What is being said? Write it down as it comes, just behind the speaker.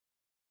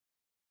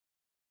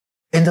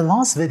In the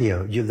last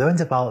video, you learned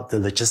about the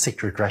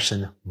logistic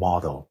regression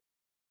model.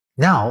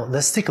 Now,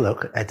 let's take a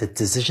look at the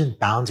decision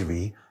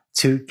boundary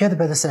to get a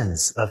better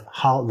sense of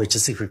how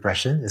logistic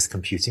regression is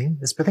computing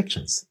its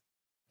predictions.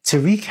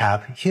 To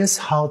recap, here's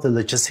how the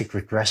logistic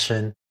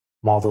regression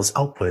model's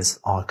outputs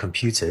are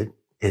computed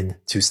in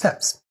two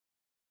steps.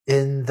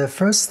 In the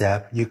first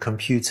step, you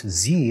compute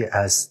z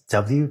as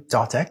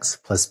w.x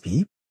plus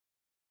b.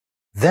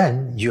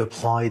 Then you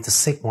apply the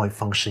sigmoid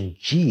function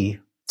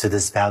g to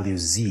this value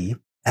z,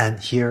 and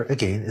here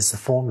again is the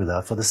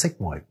formula for the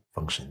sigmoid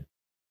function.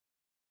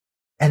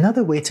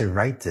 Another way to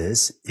write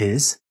this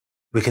is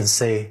we can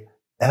say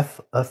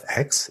f of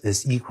x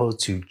is equal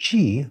to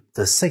g,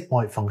 the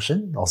sigmoid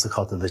function, also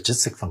called the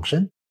logistic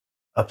function,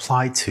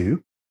 applied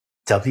to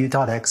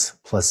w.x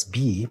plus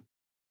b,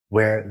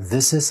 where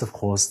this is, of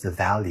course, the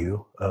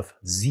value of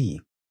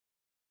z.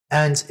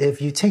 And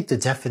if you take the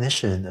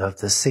definition of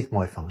the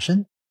sigmoid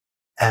function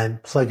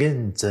and plug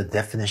in the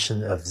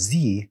definition of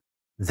z,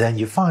 then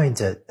you find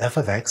that f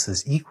of x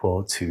is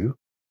equal to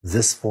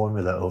this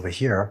formula over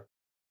here,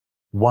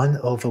 1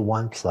 over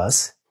 1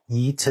 plus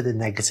e to the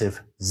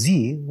negative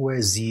z,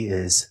 where z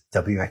is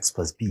wx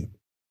plus b.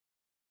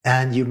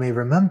 And you may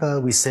remember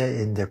we said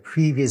in the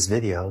previous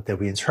video that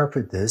we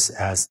interpret this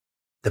as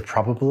the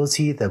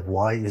probability that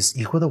y is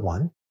equal to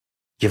 1,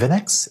 given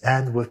x,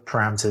 and with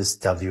parameters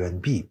w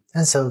and b.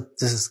 And so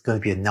this is going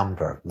to be a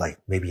number, like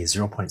maybe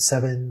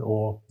 0.7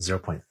 or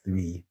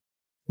 0.3.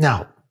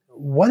 Now,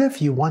 what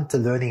if you want the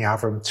learning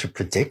algorithm to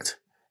predict,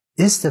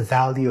 is the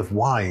value of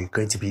y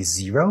going to be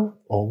 0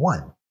 or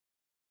 1?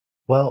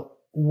 Well,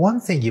 one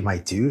thing you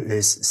might do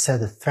is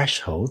set a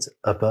threshold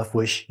above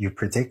which you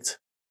predict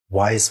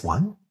y is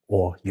 1,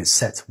 or you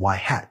set y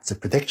hat, the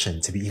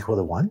prediction, to be equal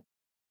to 1,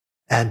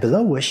 and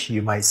below which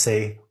you might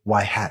say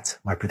y hat,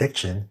 my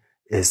prediction,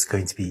 is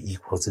going to be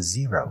equal to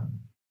 0.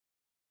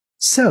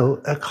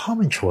 So a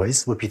common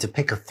choice would be to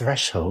pick a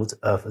threshold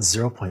of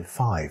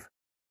 0.5,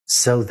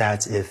 so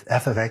that if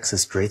f of x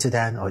is greater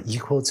than or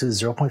equal to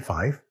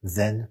 0.5,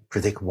 then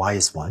predict y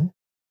is 1.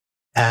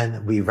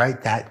 And we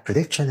write that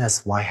prediction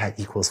as y hat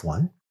equals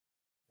 1.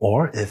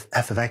 Or if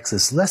f of x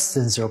is less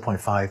than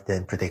 0.5,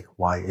 then predict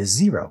y is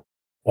 0.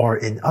 Or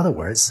in other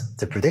words,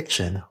 the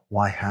prediction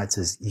y hat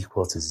is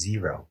equal to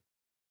 0.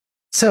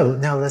 So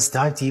now let's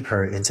dive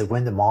deeper into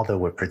when the model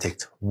would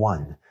predict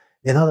 1.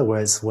 In other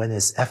words, when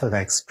is f of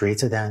x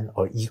greater than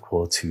or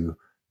equal to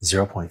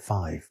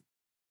 0.5?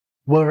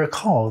 We'll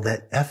recall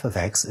that f of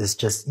x is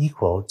just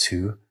equal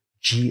to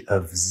g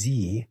of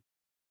z,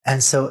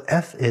 and so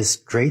f is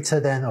greater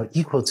than or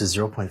equal to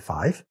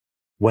 0.5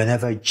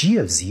 whenever g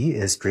of z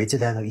is greater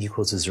than or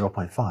equal to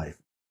 0.5.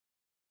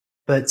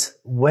 But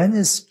when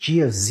is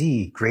g of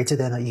z greater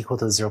than or equal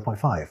to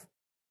 0.5?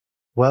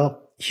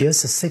 Well,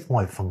 here's the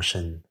sigmoid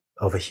function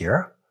over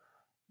here,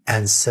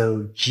 and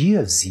so g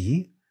of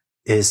z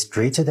is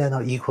greater than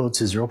or equal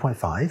to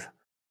 0.5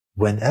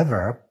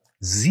 whenever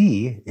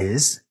z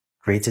is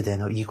greater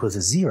than or equal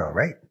to 0,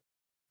 right?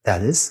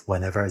 That is,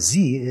 whenever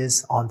z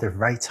is on the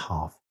right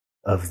half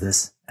of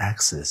this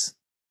axis.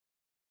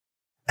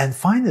 And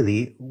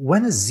finally,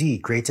 when is z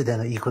greater than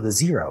or equal to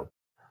 0?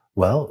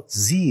 Well,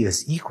 z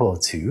is equal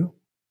to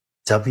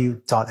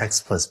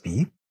w.x plus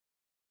b,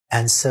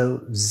 and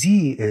so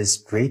z is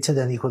greater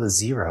than or equal to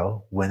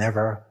 0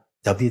 whenever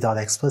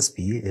w.x plus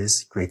b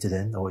is greater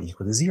than or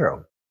equal to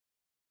 0.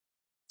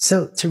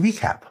 So to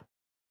recap,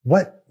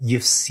 what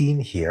you've seen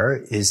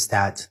here is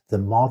that the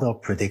model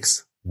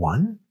predicts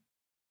 1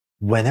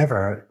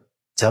 whenever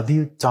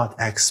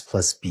w.x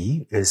plus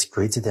b is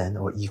greater than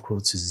or equal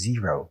to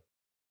 0.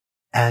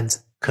 And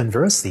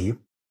conversely,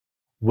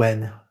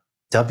 when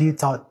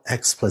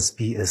w.x plus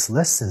b is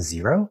less than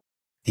 0,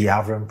 the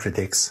algorithm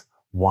predicts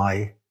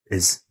y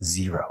is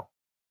 0.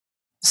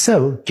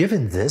 So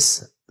given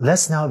this,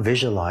 let's now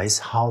visualize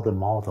how the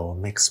model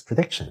makes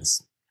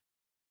predictions.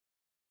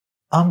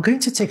 I'm going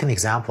to take an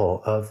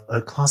example of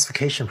a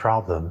classification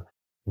problem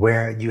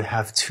where you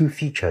have two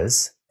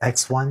features,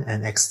 x1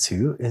 and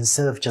x2,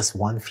 instead of just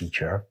one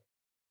feature.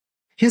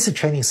 Here's a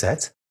training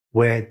set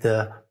where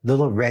the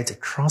little red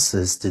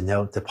crosses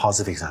denote the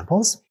positive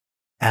examples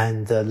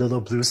and the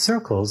little blue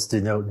circles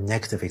denote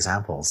negative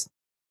examples.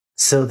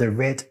 So the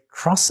red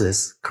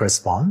crosses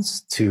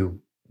corresponds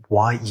to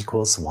y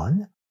equals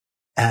 1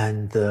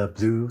 and the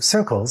blue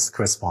circles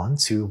correspond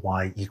to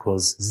y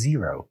equals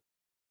 0.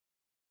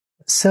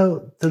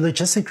 So the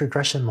logistic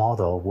regression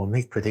model will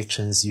make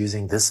predictions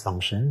using this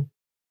function,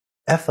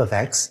 f of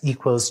x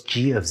equals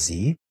g of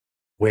z,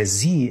 where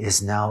z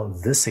is now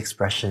this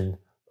expression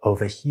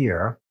over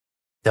here,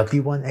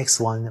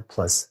 w1x1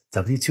 plus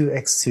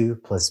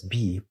w2x2 plus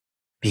b,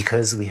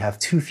 because we have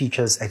two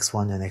features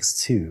x1 and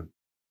x2.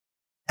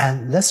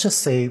 And let's just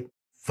say,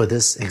 for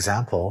this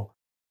example,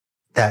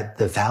 that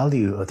the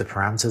value of the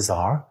parameters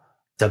are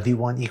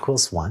w1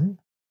 equals 1,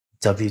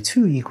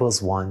 w2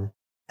 equals 1,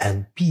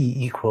 and b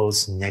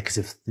equals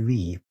negative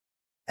 3.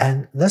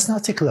 And let's now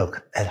take a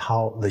look at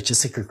how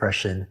logistic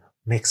regression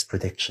makes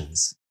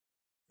predictions.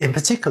 In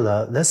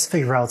particular, let's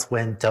figure out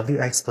when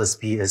wx plus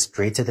b is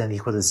greater than or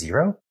equal to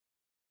 0,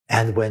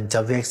 and when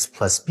wx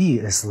plus b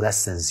is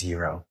less than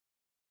 0.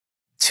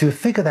 To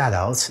figure that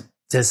out,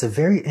 there's a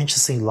very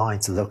interesting line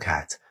to look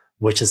at,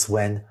 which is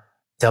when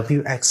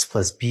wx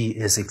plus b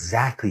is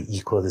exactly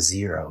equal to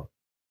 0.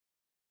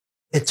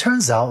 It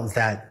turns out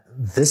that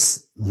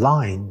this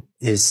line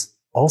is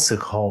also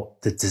called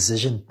the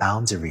decision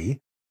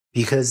boundary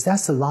because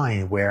that's the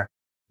line where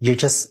you're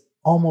just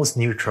almost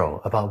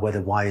neutral about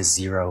whether y is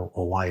 0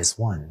 or y is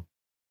 1.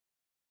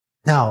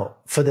 Now,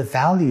 for the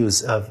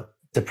values of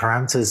the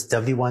parameters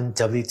w1,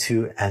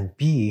 w2, and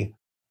b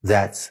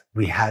that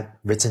we had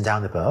written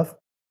down above,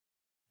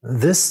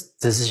 this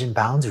decision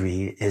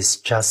boundary is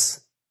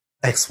just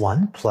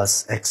x1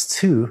 plus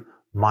x2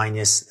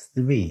 minus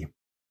 3.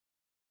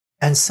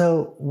 And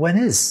so when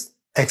is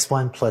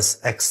x1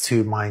 plus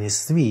x2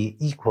 minus 3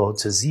 equal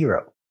to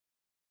 0?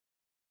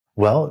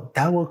 Well,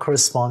 that will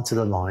correspond to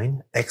the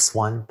line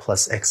x1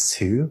 plus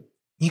x2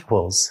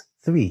 equals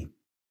 3.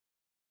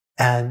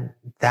 And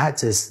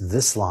that is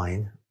this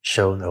line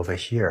shown over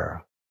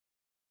here.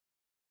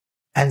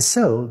 And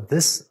so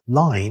this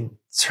line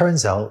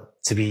turns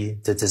out to be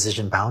the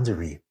decision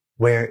boundary,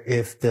 where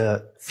if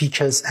the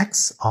features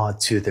x are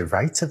to the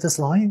right of this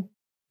line,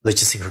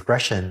 logistic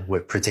regression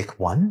would predict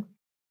 1,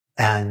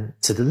 and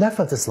to the left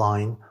of this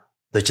line,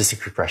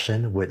 logistic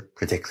regression would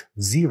predict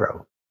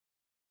 0.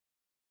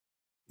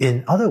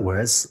 In other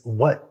words,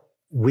 what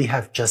we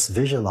have just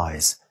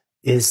visualized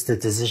is the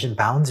decision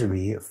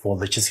boundary for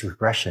logistic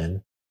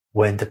regression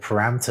when the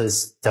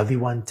parameters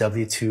w1,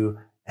 w2,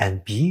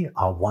 and b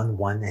are 1,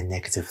 1, and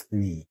negative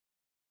 3.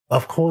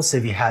 Of course,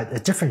 if you had a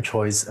different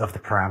choice of the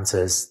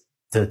parameters,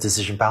 the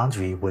decision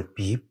boundary would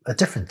be a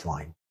different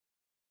line.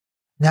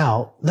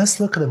 Now, let's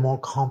look at a more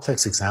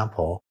complex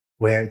example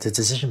where the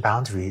decision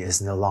boundary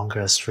is no longer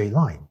a straight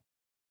line.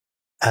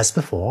 As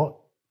before,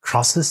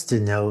 crosses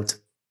denote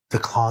the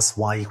class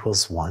y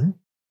equals 1,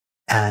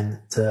 and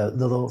the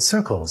little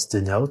circles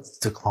denote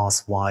the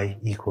class y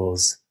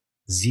equals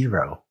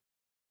 0.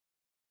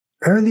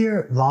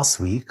 Earlier last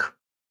week,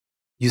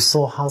 you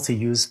saw how to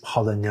use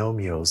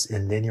polynomials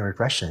in linear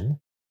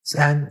regression,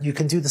 and you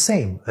can do the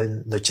same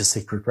in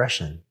logistic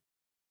regression.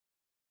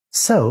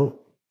 So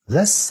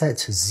let's set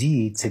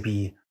z to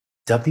be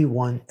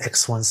w1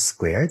 x1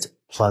 squared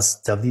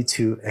plus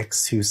w2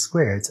 x2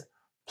 squared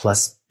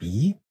plus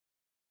b.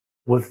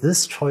 With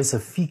this choice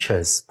of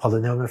features,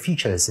 polynomial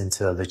features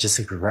into a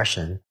logistic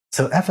regression,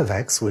 so f of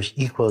x, which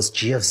equals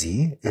g of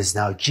z, is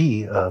now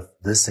g of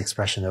this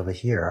expression over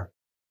here.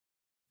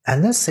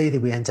 And let's say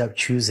that we end up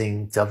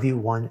choosing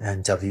w1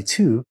 and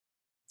w2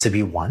 to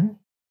be 1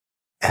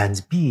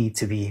 and b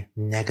to be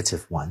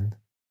negative 1.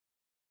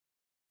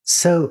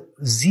 So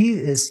z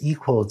is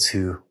equal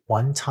to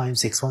 1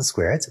 times x1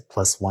 squared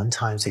plus 1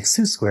 times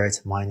x2 squared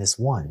minus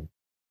 1.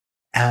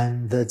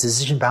 And the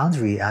decision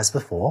boundary, as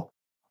before,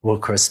 will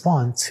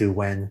correspond to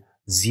when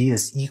z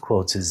is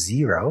equal to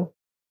 0.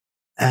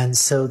 And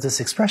so this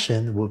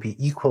expression will be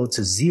equal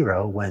to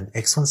 0 when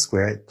x1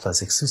 squared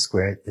plus x2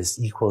 squared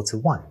is equal to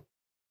 1.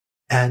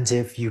 And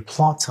if you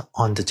plot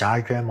on the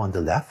diagram on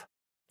the left,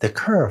 the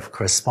curve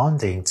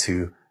corresponding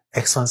to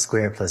x1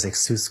 squared plus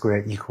x2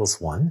 squared equals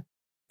 1,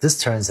 this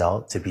turns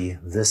out to be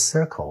this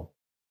circle.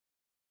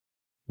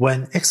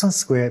 When x1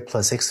 squared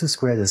plus x2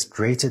 squared is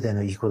greater than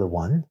or equal to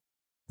 1,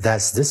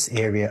 that's this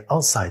area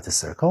outside the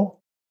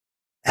circle,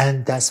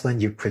 and that's when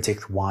you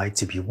predict y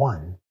to be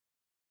 1.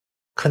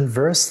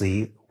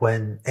 Conversely,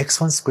 when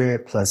x1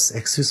 squared plus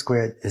x2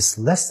 squared is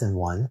less than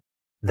 1,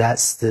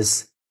 that's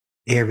this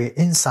area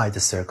inside the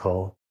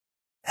circle,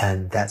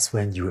 and that's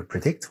when you would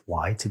predict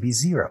y to be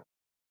 0.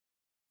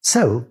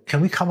 So,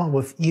 can we come up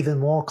with even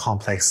more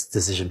complex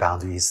decision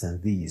boundaries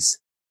than these?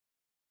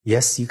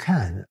 Yes, you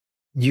can.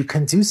 You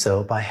can do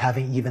so by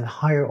having even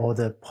higher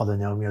order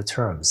polynomial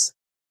terms.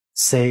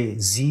 Say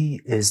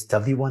z is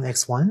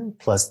w1x1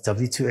 plus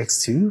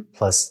w2x2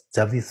 plus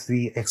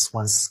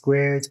w3x1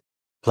 squared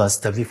plus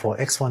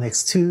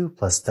w4x1x2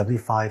 plus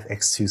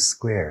w5x2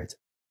 squared.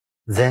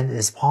 Then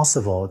it's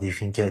possible that you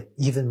can get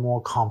even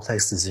more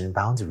complex decision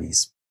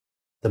boundaries.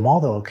 The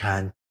model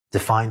can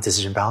define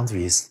decision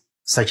boundaries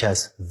such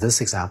as this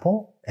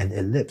example, an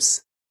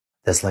ellipse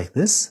that's like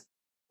this,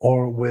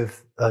 or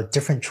with a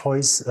different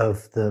choice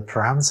of the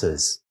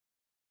parameters.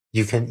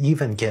 You can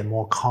even get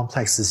more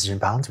complex decision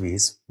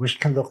boundaries, which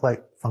can look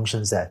like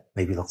functions that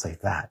maybe look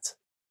like that.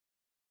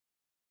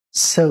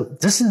 So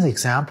this is an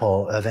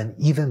example of an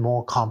even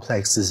more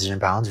complex decision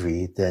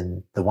boundary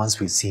than the ones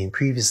we've seen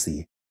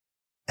previously.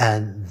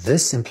 And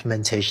this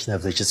implementation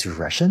of logistic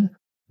regression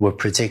will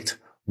predict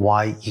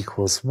y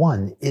equals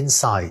 1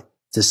 inside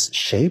this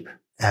shape,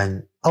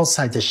 and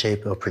outside the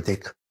shape will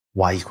predict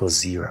y equals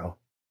 0.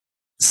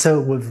 So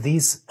with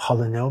these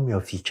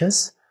polynomial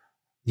features,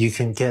 you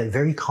can get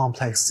very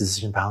complex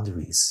decision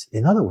boundaries.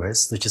 In other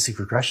words, logistic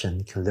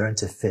regression can learn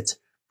to fit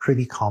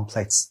pretty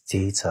complex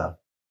data.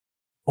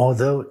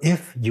 Although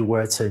if you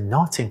were to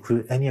not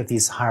include any of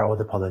these higher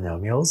order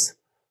polynomials,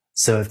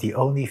 so if the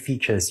only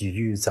features you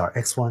use are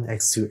x1,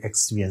 x2,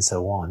 x3, and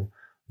so on,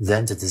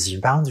 then the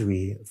decision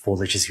boundary for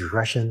logistic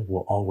regression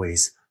will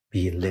always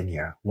be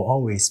linear, will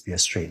always be a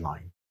straight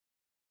line.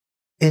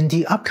 In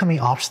the upcoming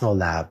optional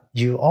lab,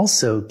 you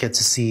also get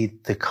to see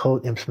the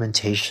code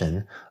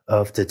implementation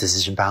of the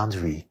decision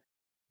boundary.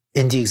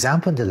 In the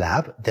example in the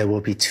lab, there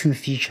will be two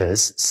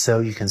features,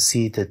 so you can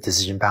see the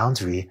decision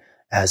boundary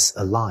as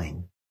a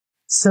line.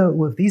 So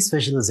with this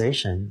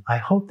visualization, I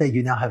hope that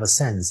you now have a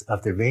sense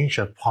of the range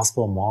of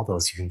possible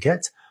models you can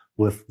get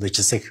with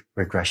logistic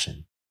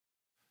regression.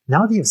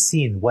 Now that you've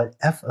seen what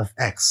f of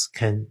x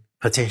can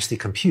potentially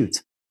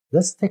compute,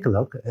 let's take a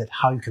look at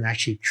how you can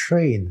actually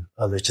train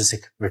a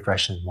logistic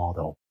regression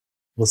model.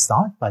 We'll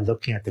start by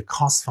looking at the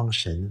cost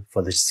function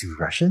for logistic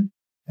regression,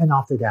 and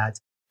after that,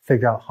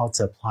 figure out how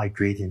to apply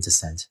gradient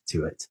descent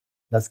to it.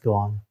 Let's go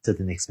on to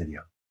the next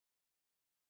video.